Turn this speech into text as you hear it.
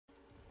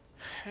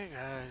Hey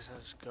guys,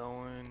 how's it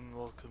going?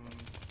 Welcome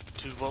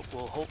to what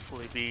will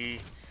hopefully be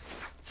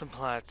some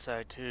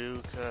Planetside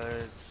 2,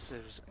 because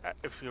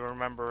if you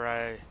remember,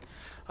 I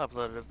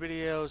uploaded a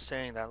video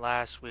saying that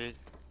last week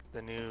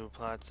the new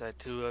Planetside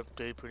 2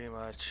 update pretty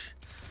much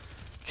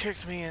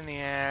kicked me in the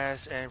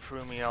ass and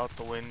threw me out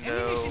the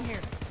window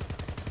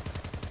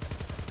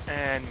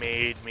and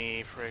made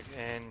me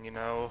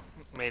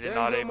made it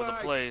not able to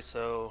play,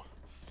 so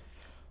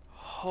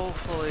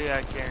hopefully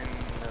I can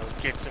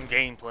get some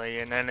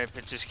gameplay, and then if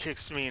it just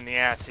kicks me in the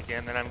ass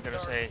again, then I'm gonna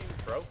say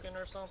broken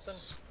or something?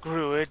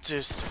 Screw it,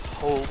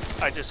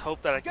 I just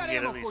hope that I can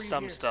get at least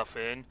some stuff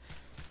in.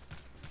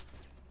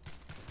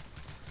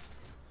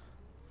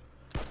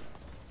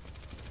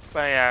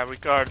 But yeah,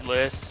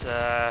 regardless,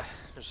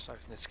 just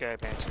talking to Sky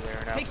Banshee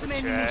there now for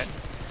chat.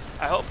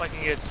 I hope I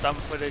can get some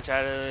footage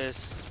out of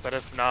this, but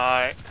if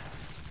not,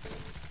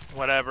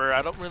 whatever.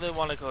 I don't really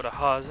want to go to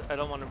I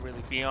don't want to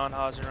really be on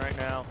Hazen right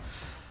now.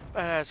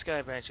 But as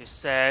Sky Banshee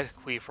said,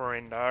 Queefer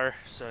Indar,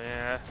 so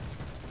yeah.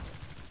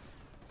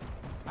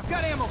 I've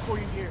got ammo for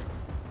you here.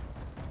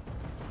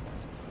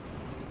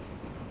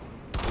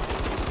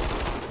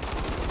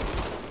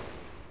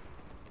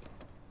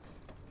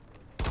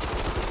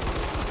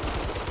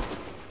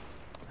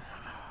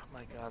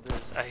 My god,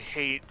 I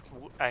hate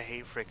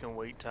freaking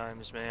wait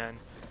times, man.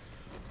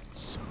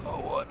 So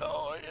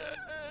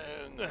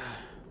annoying.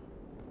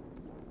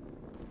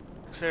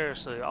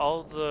 Seriously,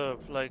 all the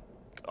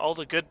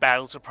good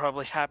battles are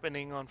probably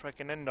happening on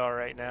frickin' Indar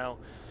right now.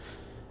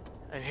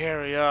 And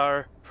here we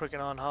are, frickin'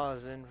 on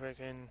Hazen,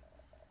 frickin'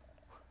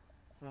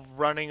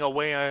 running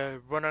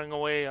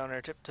away on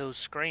our tiptoes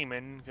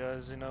screaming,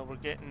 because, we're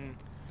getting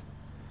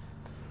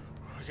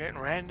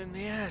rammed in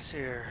the ass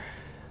here.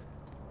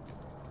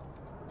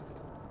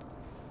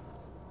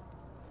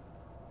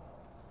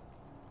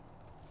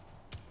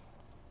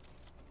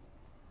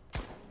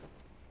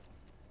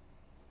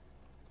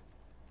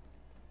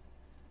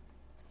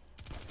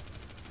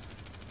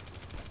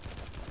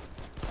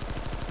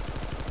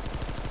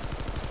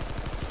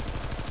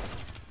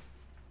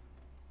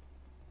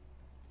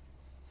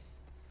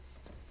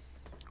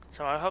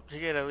 So I hope to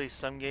get at least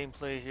some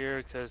gameplay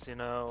here, because,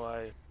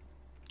 I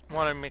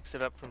want to mix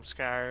it up from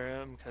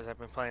Skyrim, because I've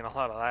been playing a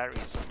lot of that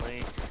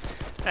recently.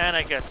 And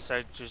I guess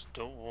I just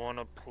don't want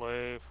to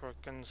play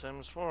frickin'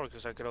 Sims 4,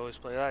 because I could always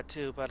play that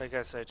too, but I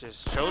guess I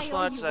just chose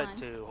Planetside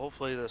 2.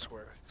 Hopefully this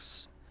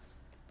works.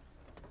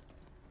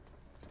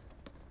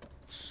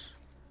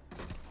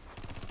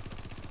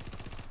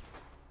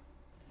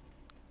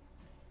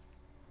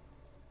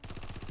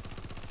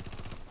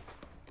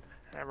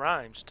 That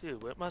rhymes too,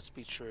 it must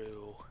be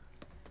true.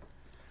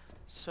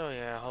 So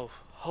yeah,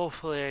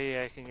 hopefully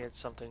I can get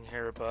something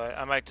here, but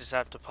I might just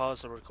have to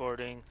pause the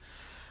recording,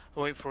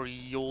 wait for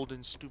ye old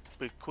and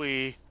stupid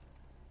Quee.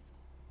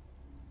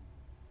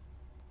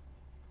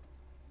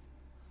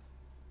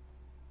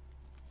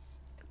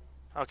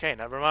 Okay,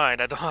 never mind,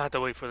 I don't have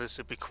to wait for the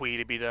stupid Quee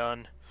to be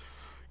done.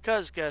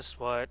 Because guess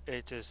what,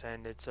 it just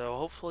ended, so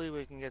hopefully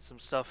we can get some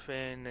stuff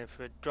in. If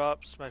it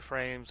drops my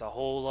frames a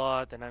whole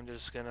lot, then I'm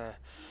just gonna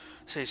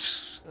say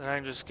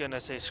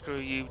screw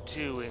you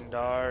too,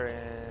 Indar,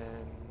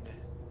 and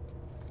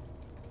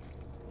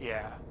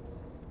yeah,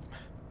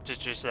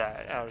 just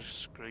that. I'll just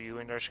screw you,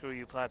 Indar, screw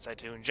you, Planetside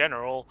 2 in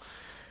general,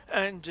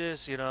 and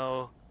just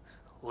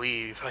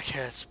leave, I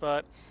guess.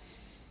 But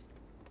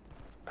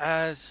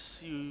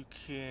as you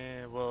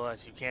can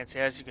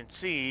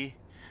see,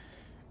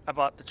 I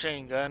bought the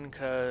chain gun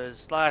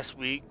because last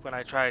week when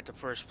I tried to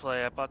first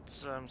play, I bought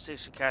some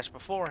station cash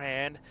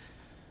beforehand.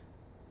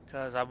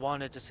 Because I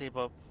wanted to see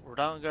about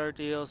Redongar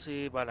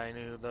DLC, but I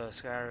knew the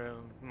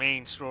Skyrim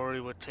main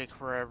story would take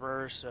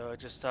forever, so I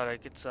just thought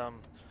I'd get some.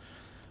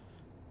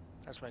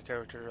 That's my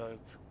character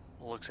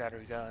looks at her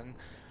gun.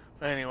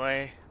 But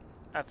anyway,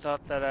 I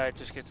thought that I'd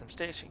just get some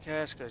station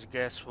cash, because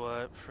guess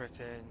what?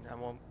 Frickin' I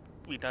won't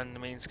be done the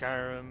main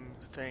Skyrim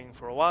thing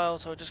for a while,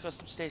 so I just got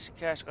some station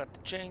cash, got the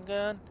chain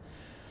gun,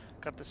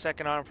 got the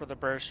second arm for the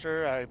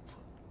burster. I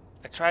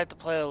tried to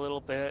play a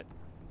little bit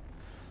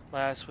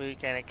last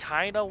week, and it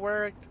kind of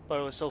worked, but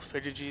it was so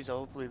fidgety, so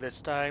hopefully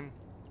this time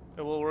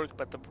it will work.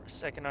 But the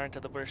second arm to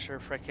the burster,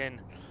 frickin'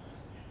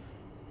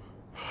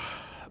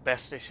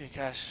 best station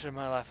cash in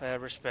my life I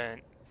ever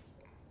spent.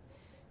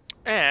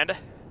 And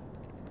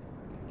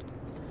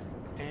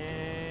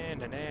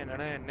I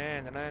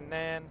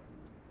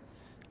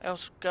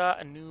also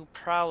got a new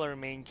Prowler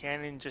main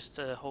cannon, just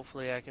to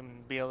hopefully I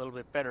can be a little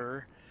bit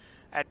better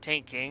at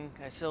tanking.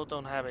 I still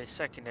don't have a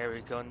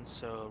secondary gun,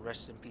 so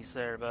rest in peace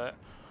there, but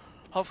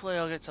hopefully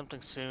I'll get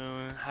something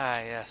soon.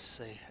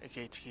 Yes, a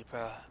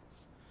gatekeeper.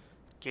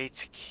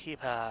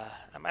 Gatekeeper.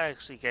 I might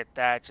actually get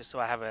that just so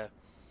I have a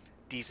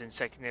decent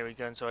secondary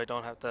gun, so I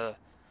don't have the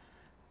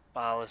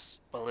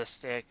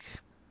ballistic,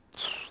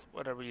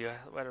 whatever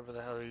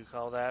the hell you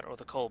call that, or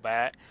the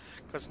Colbat,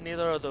 because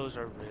neither of those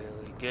are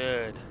really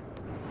good.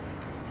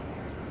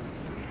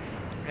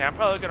 Yeah, I'm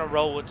probably gonna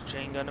roll with the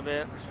chain gun a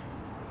bit.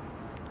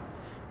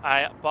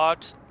 I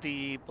bought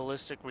the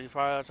ballistic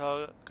refire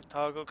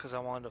toggle because I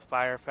wanted to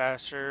fire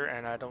faster,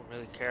 and I don't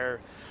really care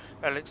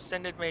about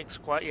extended makes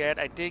quite yet.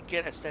 I did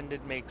get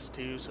extended makes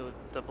too, so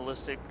the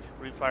ballistic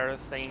refire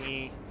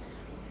thingy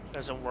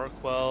doesn't work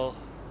well.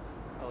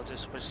 I'll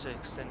just switch to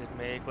extended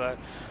make, but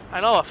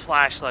I know a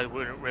flashlight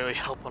wouldn't really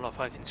help on a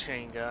fucking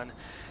chain gun.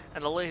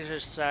 And the laser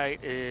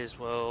sight is,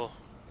 well,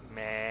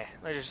 meh.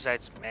 Laser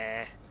sight's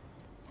meh.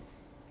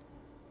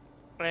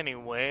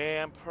 Anyway,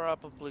 I'm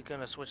probably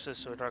gonna switch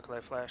this to a dark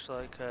light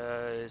flashlight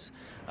because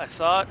I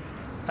thought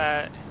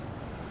that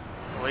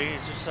the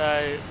laser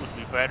sight would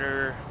be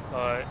better,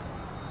 but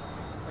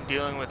when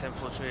dealing with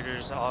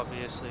infiltrators,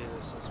 obviously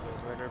this is way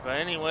better. But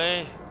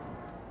anyway,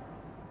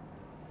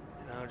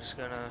 I'm just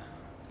gonna,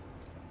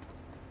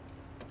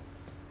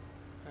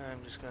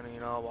 you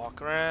know,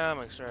 walk around,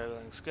 make sure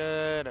everything's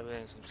good,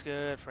 everything seems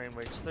good, frame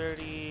rate's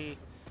 30,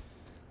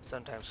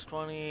 sometimes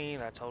 20,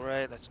 that's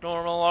alright, that's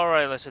normal.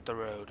 Alright, let's hit the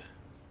road.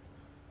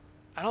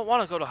 I don't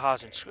want to go to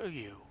Hazen, screw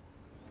you.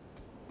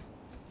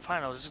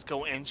 Fine, I'll just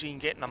go NG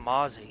and get in a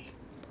Mozzie.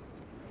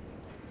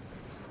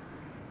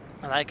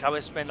 I like how I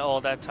spend all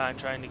that time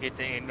trying to get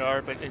to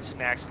Indar, but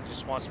Instant Action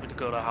just wants me to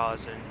go to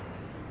Hazen.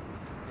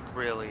 Like,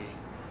 really.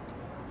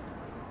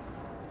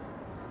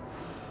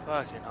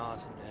 Fucking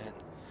awesome, man.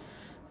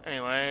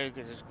 Anyway,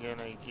 just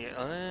gonna get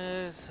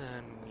this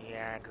and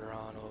meander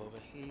on over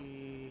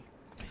here.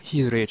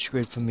 He rage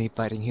quit for me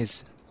biting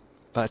his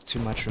butt too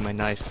much with my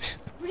knife.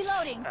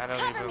 Reloading. I don't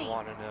Cover even me.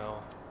 want to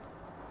know.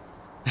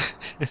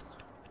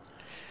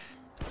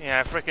 Yeah,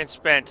 I freaking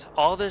spent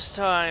all this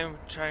time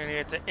trying to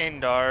get to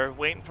Indar,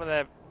 waiting for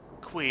that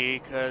Quee,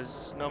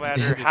 because no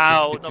matter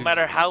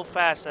how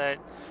fast that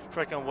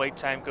freaking wait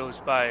time goes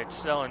by, it's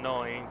still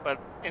annoying.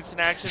 But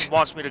Instant Action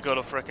wants me to go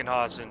to freaking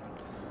Hazen.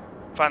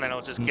 Fine, then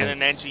I'll just get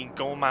an engine and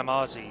go in my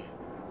Mozzie.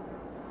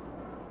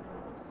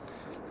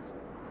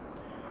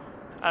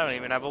 I don't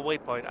even have a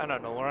waypoint. I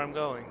don't know where I'm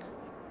going.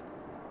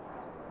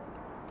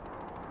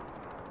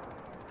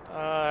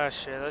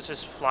 Shit, let's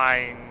just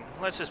fly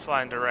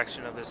in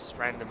direction of this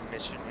random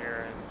mission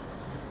here and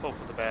hope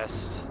for the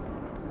best.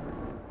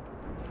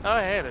 Oh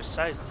hey, there's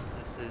size.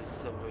 This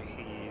is over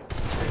here.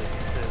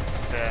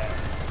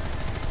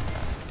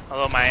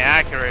 Although my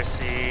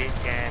accuracy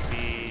can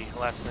be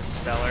less than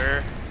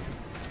stellar.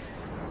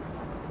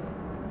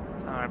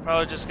 I'm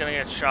probably just gonna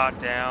get shot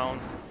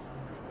down.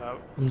 Oh.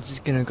 I'm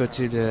just gonna go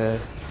to the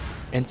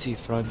NC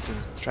front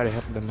and try to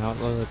help them out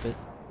a little bit.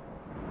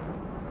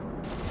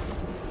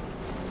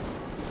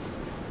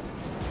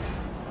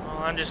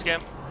 I'm just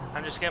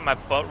getting my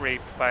butt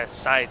raped by a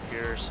scythe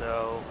here,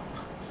 so.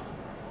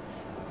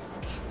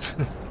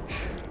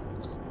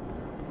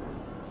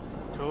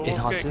 In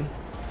Austin?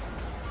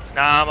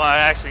 Nah, I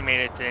actually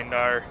made it to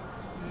Indar.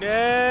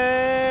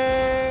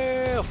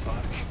 No,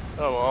 fuck.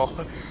 Oh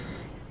well.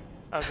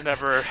 I was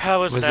never.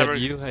 Was that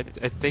you? I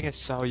think I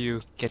saw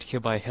you get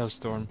killed by a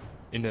hailstorm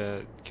in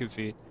the Q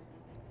feed.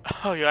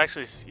 Oh, you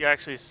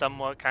actually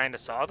somewhat kind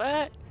of saw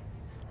that?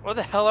 Where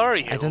the hell are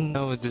you? I don't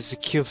know. There's a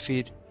kill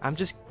feed. I'm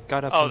just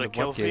got up. Oh, on the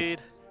kill bucket.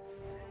 feed.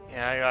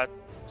 Yeah, I got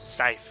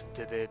scythed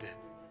to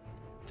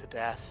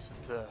death.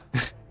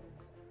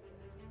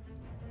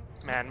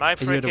 Man, my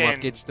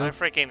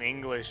freaking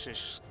English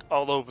is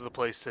all over the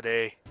place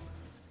today.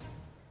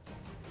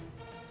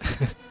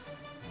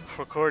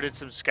 Recorded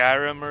some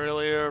Skyrim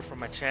earlier for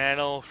my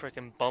channel.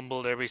 Freaking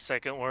bumbled every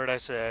second word I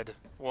said.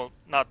 Well,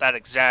 not that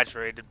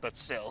exaggerated, but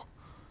still.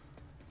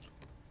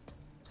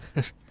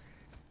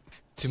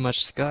 Too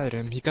much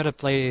Skyrim. You gotta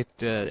play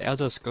the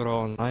Elder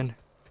Scrolls Online.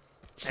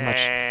 It's much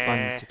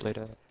fun to play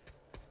that.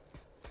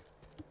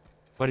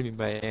 What do you mean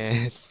by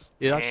It's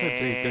actually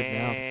pretty good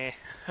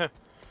now.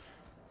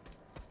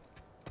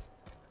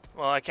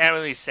 Well, I can't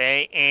really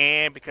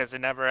say because I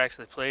never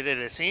actually played it.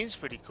 It seems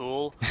pretty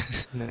cool.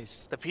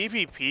 Nice. The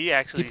PvP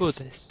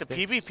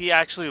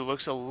actually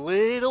looks a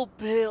little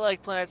bit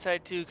like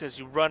Planetside 2 because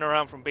you run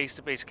around from base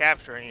to base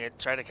capturing it,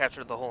 try to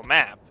capture the whole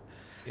map.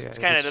 Yeah, it's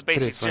kind of the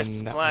basic gist of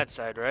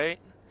Planetside, right?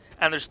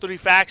 And there's 3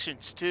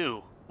 factions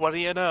too. What do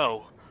you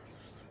know?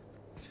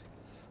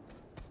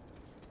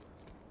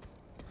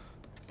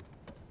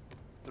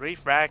 Three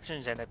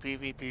factions and a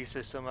PvP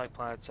system like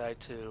Planetside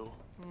 2.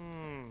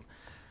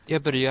 Yeah,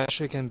 but you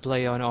actually can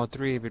play on all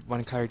 3 with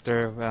one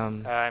character.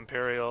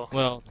 Imperial.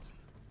 Well,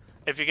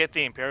 if you get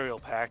the Imperial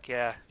pack,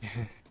 yeah.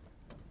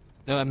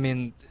 No, I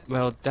mean,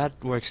 well,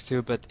 that works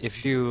too, but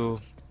if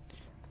you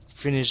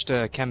finish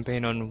the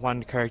campaign on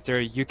one character,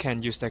 you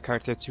can use that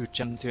character to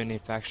jump to any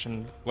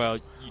faction. Well,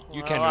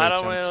 you can't I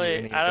don't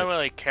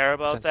really care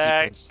about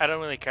that. I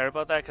don't really care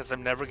about that because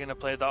I'm never going to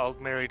play the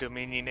Altmeri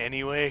Dominion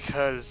anyway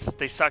because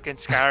they suck in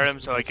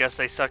Skyrim, so I guess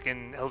they suck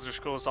in Elder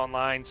Scrolls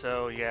Online,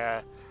 so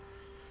yeah.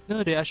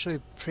 No, they're actually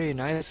pretty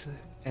nice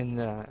in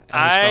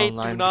I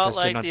Online do not because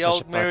like they're the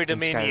such a Altmeri part in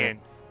Dominion.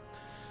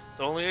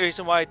 The only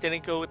reason why I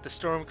didn't go with the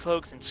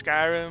Stormcloaks in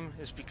Skyrim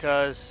is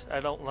because I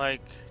don't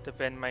like to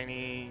bend my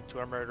knee to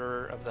a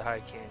murderer of the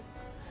High King.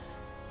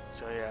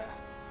 So yeah.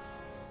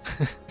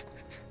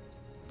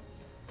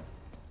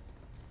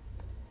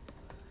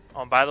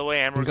 Oh, by the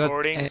way, I'm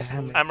recording.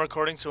 I'm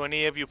recording. So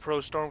any of you pro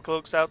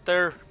Stormcloaks out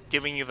there,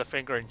 giving you the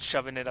finger and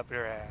shoving it up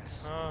your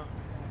ass.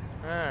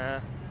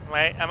 I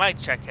might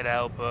check it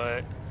out,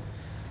 but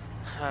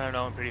I don't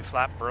know. I'm pretty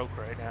flat broke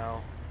right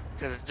now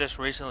because I just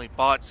recently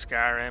bought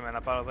Skyrim and I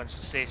bought a bunch of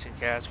station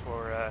casts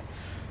for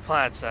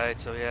Planetside.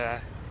 So yeah.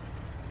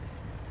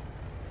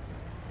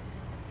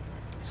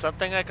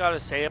 Something I gotta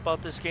say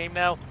about this game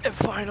now, it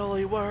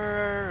finally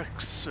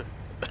works!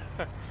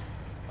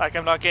 Like,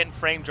 I'm not getting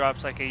frame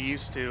drops like I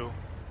used to.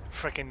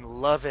 Freaking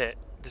love it.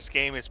 This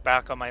game is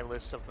back on my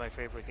list of my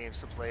favorite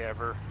games to play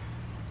ever.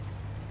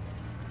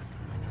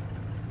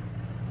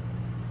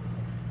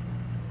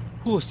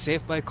 Ooh,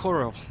 saved by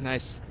Coral.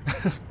 Nice.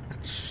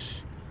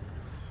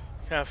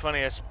 Kinda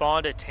funny, I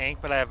spawned a tank,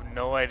 but I have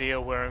no idea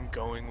where I'm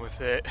going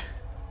with it.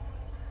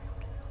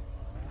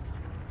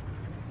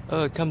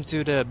 Come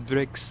to the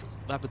Briggs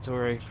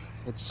laboratory.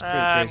 It's a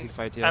pretty crazy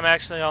fight, yeah. I'm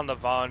actually on the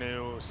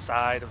Vanu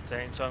side of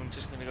things, so I'm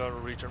just gonna go to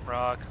Regent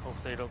Rock.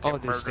 Hopefully they don't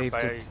get murdered saved by...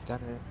 it.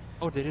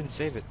 Oh, they didn't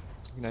save it.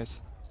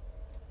 Nice.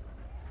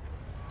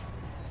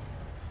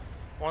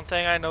 One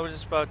thing I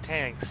noticed about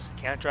tanks,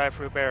 can't drive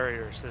through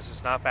barriers. This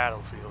is not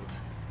Battlefield.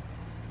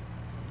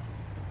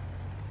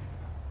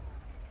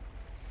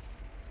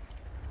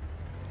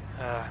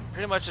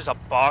 Pretty much just a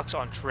box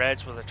on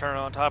treads with a turret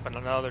on top and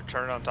another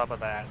turret on top of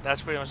that.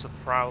 That's pretty much the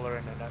Prowler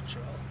in a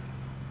nutshell.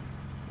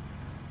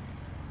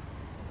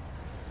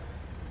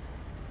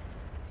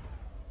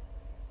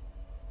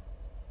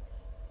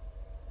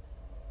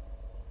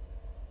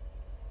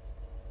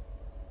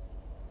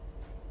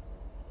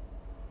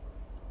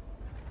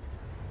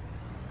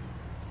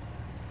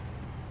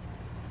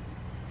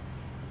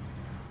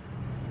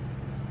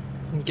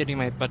 I'm getting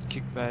my butt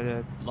kicked by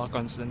the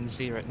lock-ons in the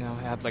sea right now.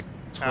 I have like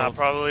 12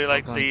 probably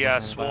like the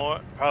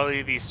swarm,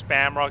 probably the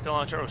spam rocket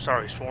launcher. Oh,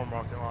 sorry, swarm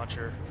rocket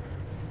launcher.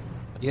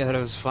 Yeah, that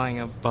was flying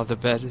above the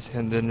bed,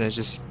 and then I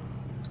just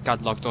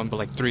got locked on by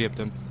like 3 of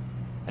them,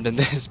 and then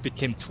this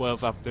became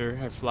 12 after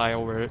I fly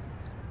over it.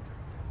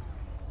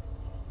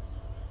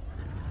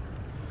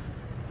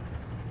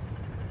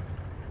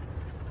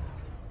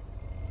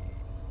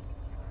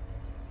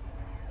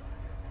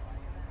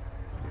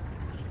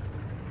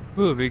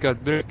 Ooh, we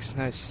got bricks,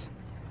 nice.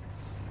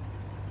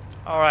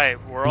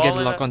 Alright, we're all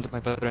in onto my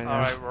butt right now.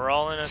 Alright, we're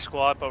all in a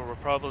squad, but we're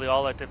probably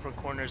all at different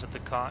corners of the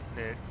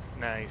continent.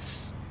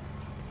 Nice.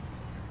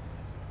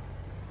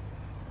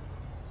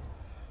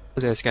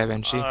 There's Sky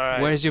Banshee. Right,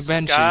 Where's your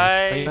Banshee?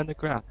 Sky... Are you on the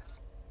ground?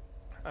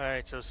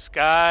 Alright, so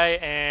Sky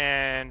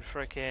and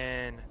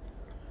frickin'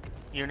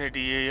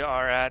 Unity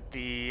are at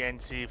the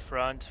NC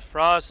front.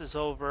 Frost is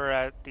over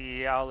at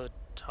the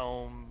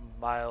Alatome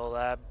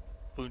Biolab.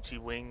 Bounty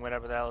Wing,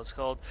 whatever the hell it's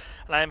called,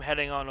 and I'm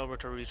heading on over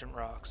to Regent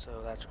Rock,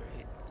 so that's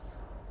great.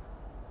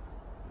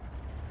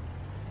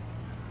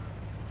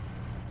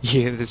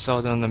 Yeah, they saw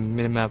it on the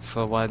minimap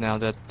for a while now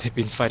that they've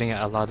been fighting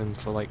at Aladdin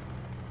for like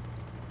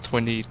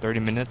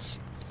 20-30 minutes.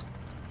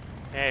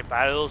 Hey,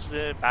 battles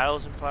in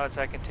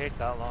Planetside can take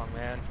that long,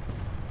 man.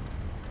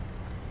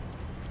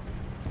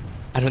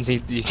 I don't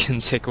think you can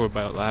take over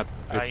by a lap.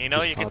 You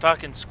know, you can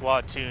talk in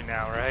squad too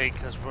now, right?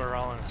 Because we're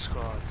all in a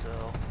squad,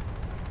 so...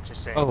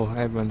 Just saying. Oh,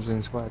 everyone's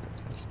in squad.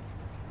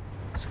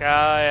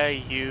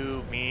 Sky,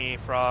 you, me,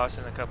 Frost,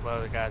 and a couple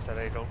other guys that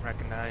I don't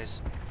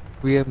recognize.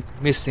 We are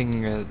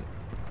missing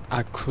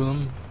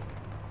Akrum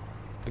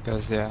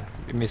because we're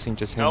missing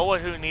just him. Know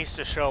what who needs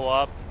to show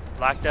up?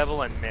 Black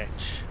Devil and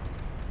Mitch.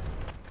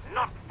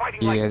 Not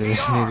fighting yeah, like they we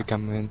just are. need to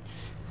come in.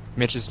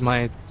 Mitch is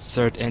my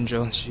third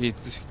angel. She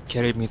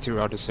carried me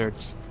through all the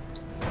certs.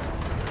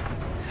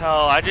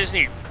 Hell, I just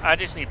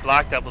need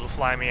Black Devil to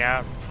fly me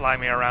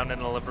around in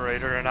the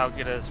Liberator, and I'll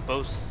get us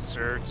both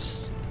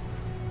certs.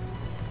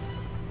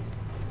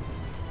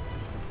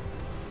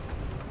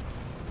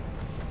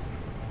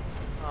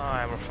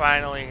 Alright, we're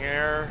finally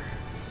here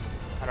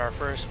at our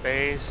first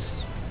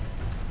base.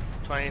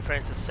 20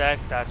 frames a sec,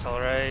 that's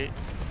alright.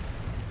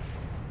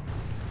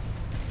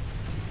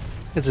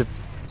 It's a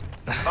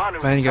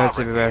Vanu Vanguard's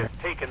sovereignty everywhere. has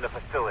taken the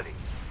facility.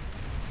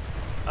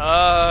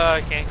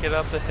 I can't get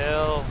up the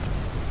hill.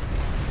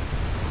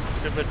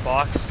 Stupid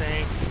box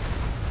tank.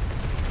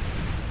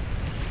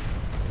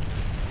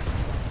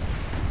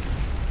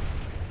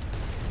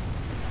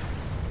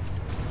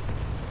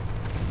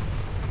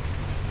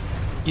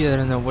 Yeah, I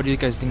don't know. What do you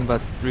guys think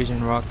about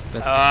Regent Rock?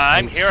 But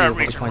I'm I here see at what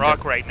Regent point Rock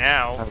that- right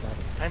now. how that-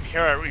 I'm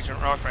here at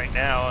Regent Rock right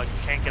now. I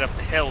can't get up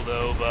the hill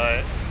though,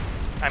 but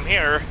I'm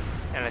here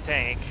in a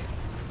tank.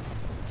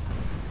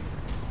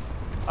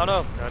 Oh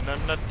no!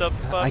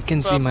 I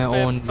can see my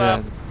own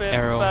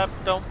arrow.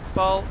 Don't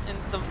fall in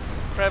the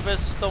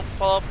crevice. Don't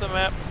fall off the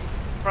map,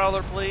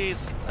 Prowler,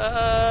 please.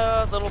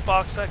 Little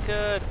box that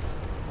could.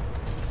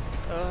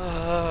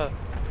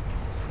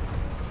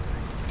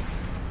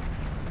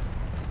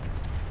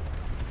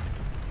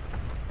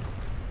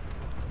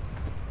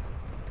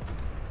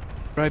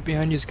 Right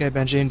behind you, Sky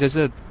Banshee. Is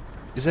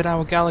it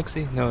our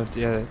galaxy? No,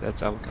 yeah,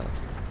 that's our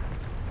galaxy.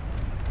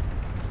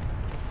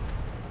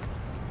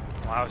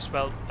 Wow, I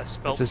spelled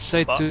It's a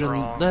sight butt to the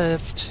wrong.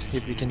 left,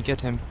 if we can get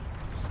him.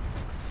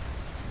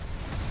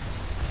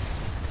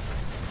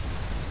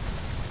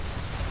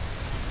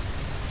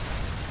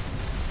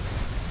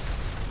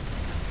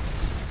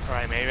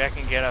 Alright, maybe I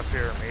can get up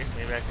here.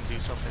 Maybe I can do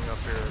something up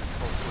here.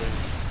 Hopefully.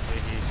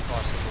 Maybe.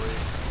 Possibly.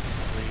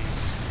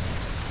 Please.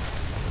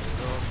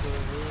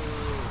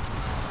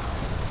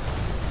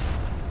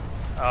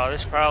 Oh,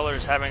 this Prowler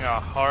is having a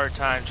hard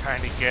time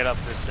trying to get up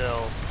this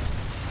hill.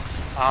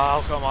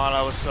 Oh, come on.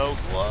 I was so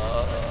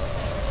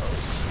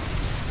close.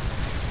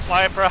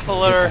 Why,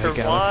 Prowler?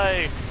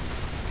 Why?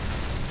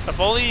 If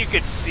only you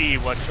could see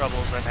what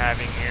troubles I'm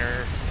having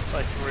here.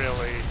 Like,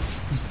 really.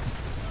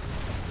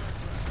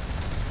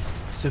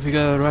 So we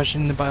gotta rush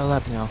in the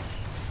biolab now.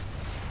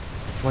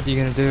 What are you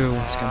gonna do,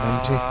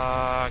 Scum?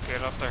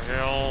 Get up the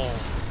hill.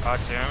 God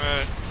damn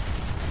it.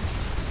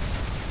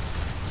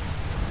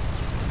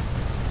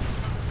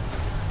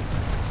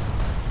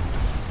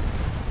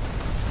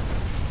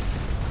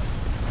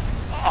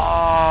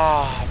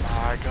 Oh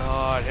my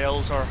god,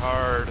 hills are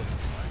hard.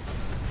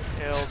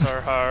 Hills are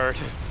hard.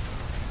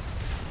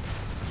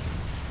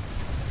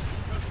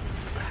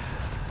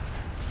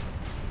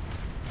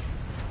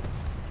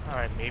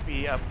 Alright,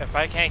 maybe if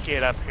I can't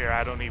get up here,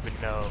 I don't even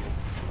know.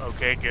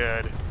 Okay,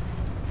 good.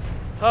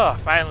 Oh,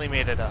 finally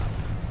made it up.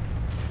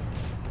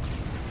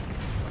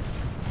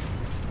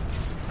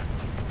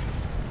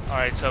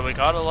 Alright, so we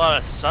got a lot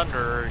of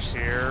Sunderers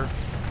here.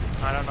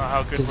 I don't know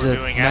how good we're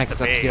doing at the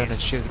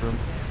base.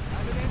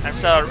 I'm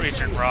still at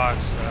Regent Rock,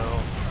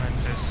 so I'm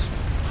just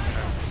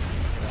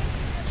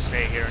gonna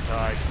stay here until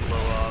I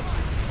blow up.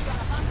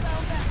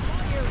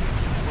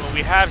 Well,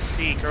 we have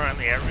C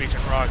currently at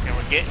Regent Rock, and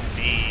we're getting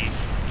B.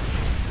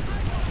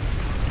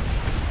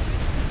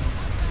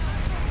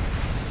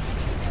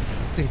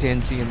 I think the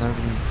NC and not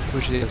even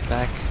pushing us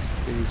back.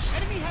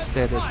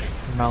 Instead of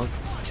Mount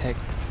Tech.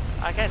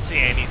 I can't see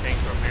anything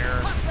from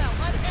here.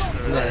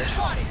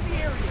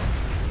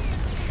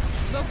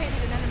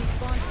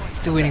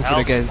 Still waiting for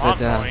the guys that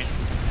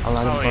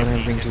allowed them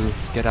mean, ring to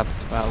get up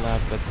to our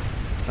lab, but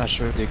not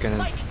sure if they're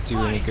gonna do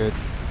any good.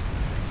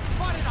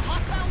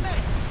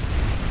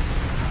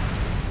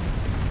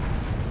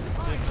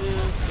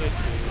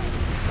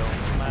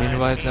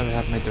 Meanwhile, I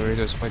have my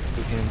Doritos white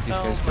cooking and these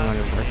guys don't want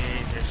to work.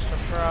 Just a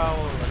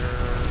prowler.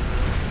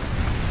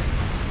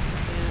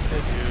 You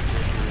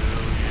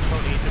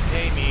don't need to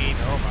pay me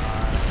no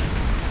mind.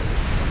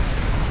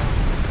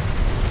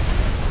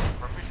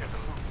 Permission to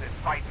move this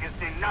fight is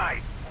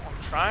denied. I'm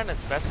trying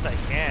as best I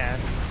can.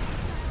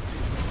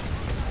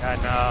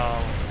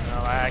 No,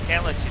 I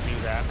can't let you do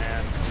that,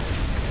 man.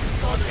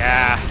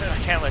 Yeah, I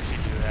can't let you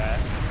do that.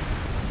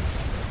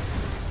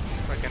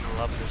 Freaking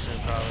love this shit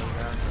probably,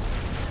 man.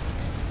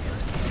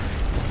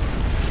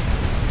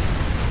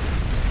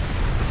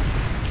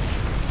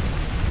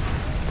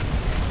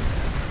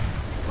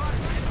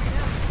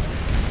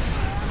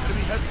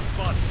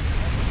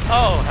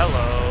 Oh,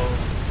 hello.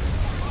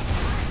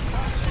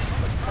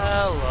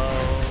 Hello.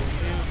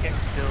 You can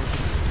still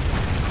shoot.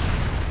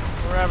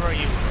 Wherever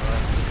you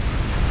look.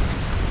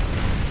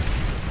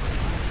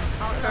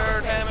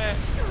 Conquer, damn it.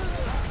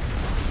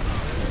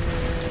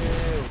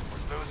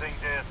 Losing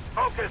this.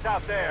 Focus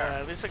out there.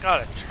 At least I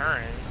got a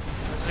turn.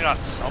 At least I got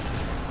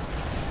something.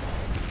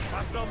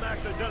 Hostile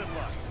max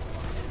identified.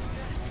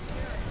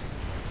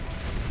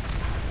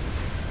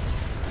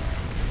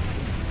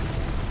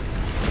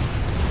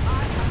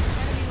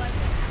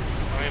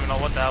 I don't even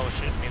know what the hell was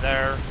shooting me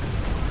there.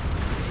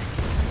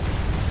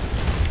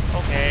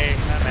 Okay,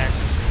 that max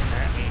is shooting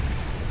at me.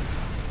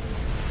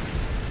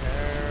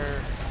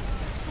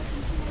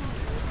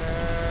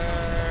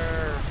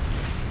 There.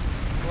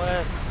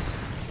 Bless.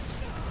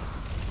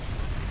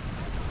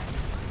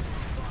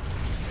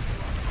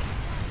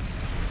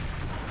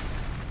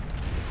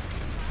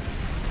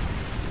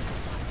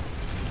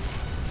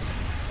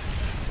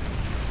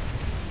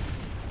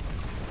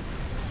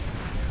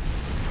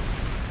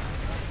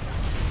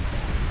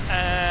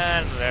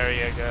 And there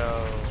you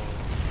go.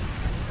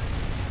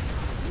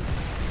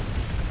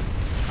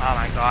 Oh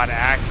my god,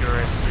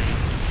 accuracy.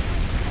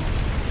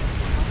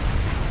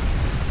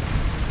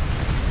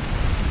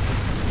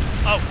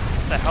 Oh,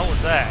 what the hell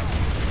was that?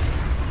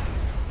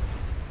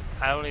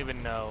 I don't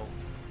even know.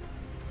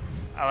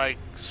 I like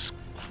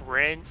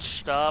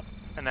scrunched up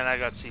and then I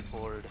got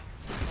C4'd.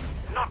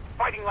 Not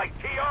fighting like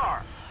TR.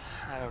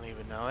 I don't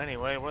even know.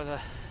 Anyway, where the...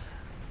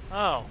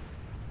 Oh.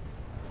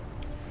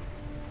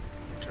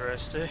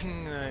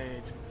 Interesting.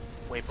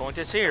 Waypoint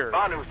is here.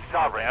 Banu's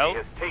sovereignty Well.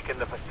 has taken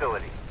the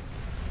facility.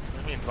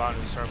 What do you mean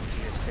Banu's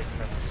sovereignty is taking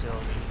the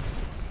facility?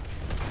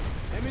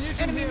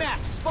 Enemy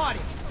max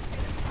spotted.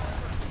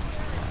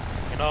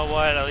 You know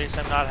what? At least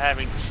I'm not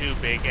having too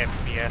big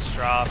FPS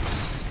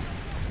drops.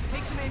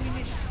 Take some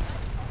ammunition.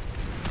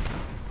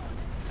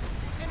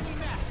 Enemy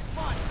max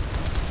spotted.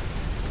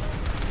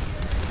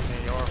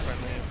 Okay, your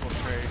friendly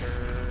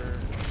infiltrator.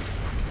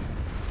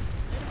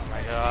 Oh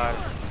my god.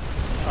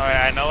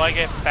 Alright, I know I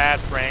get bad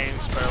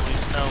frames, but at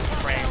least no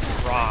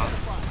frames drop.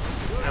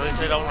 At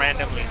least I don't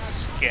randomly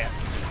skip.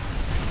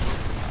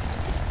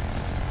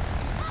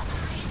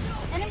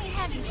 Enemy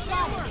heavy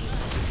spotted.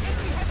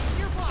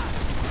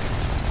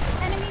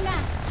 Enemy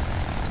max.